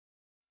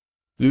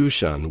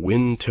Lushan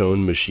Wind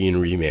Tone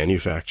Machinery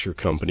Manufacture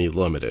Company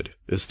Limited,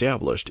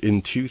 established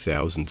in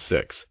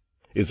 2006,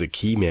 is a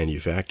key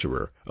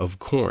manufacturer of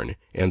corn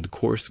and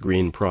coarse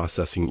grain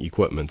processing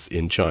equipments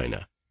in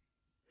China.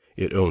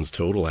 It owns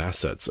total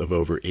assets of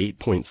over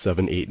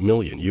 $8.78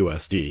 million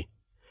USD,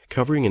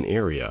 covering an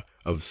area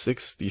of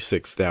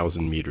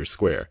 66,000 meters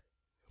square,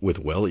 with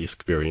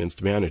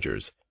well-experienced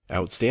managers,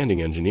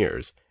 outstanding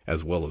engineers,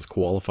 as well as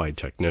qualified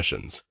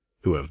technicians,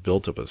 who have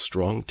built up a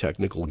strong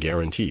technical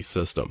guarantee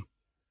system.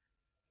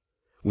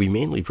 We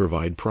mainly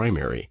provide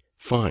primary,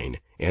 fine,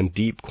 and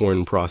deep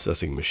corn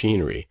processing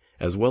machinery,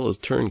 as well as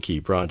turnkey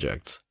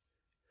projects.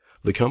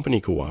 The company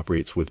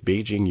cooperates with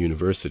Beijing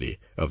University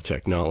of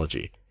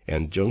Technology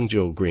and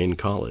Zhengzhou Grain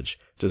College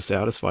to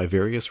satisfy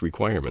various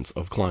requirements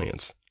of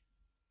clients.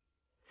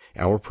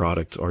 Our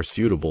products are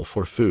suitable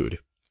for food,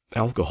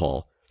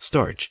 alcohol,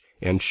 starch,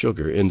 and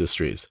sugar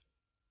industries.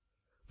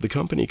 The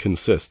company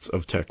consists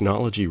of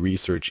technology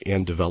research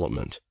and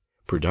development,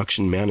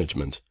 production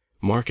management,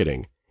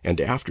 marketing, and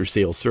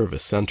after-sales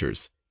service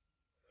centers.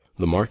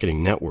 The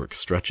marketing network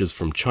stretches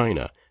from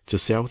China to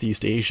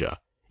Southeast Asia,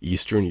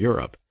 Eastern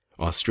Europe,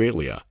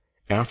 Australia,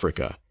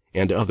 Africa,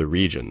 and other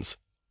regions.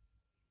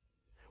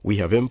 We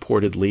have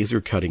imported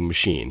laser cutting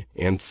machine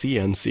and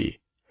CNC,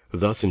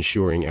 thus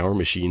ensuring our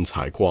machine's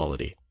high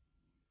quality.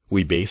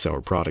 We base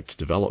our product's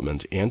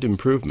development and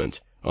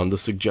improvement on the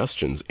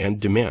suggestions and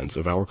demands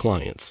of our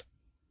clients.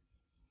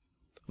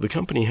 The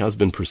company has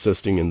been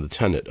persisting in the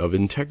tenet of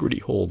integrity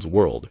holds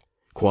world,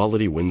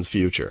 quality wins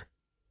future.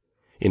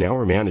 In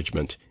our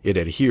management, it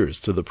adheres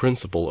to the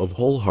principle of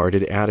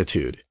wholehearted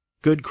attitude,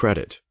 good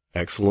credit,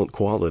 excellent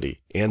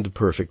quality, and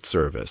perfect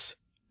service,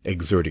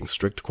 exerting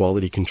strict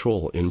quality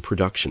control in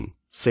production,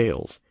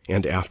 sales,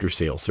 and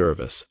after-sale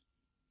service.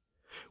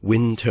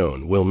 Wind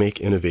Tone will make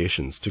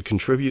innovations to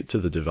contribute to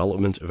the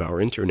development of our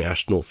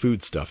international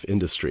foodstuff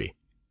industry.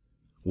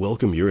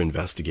 Welcome your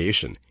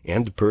investigation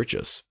and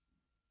purchase.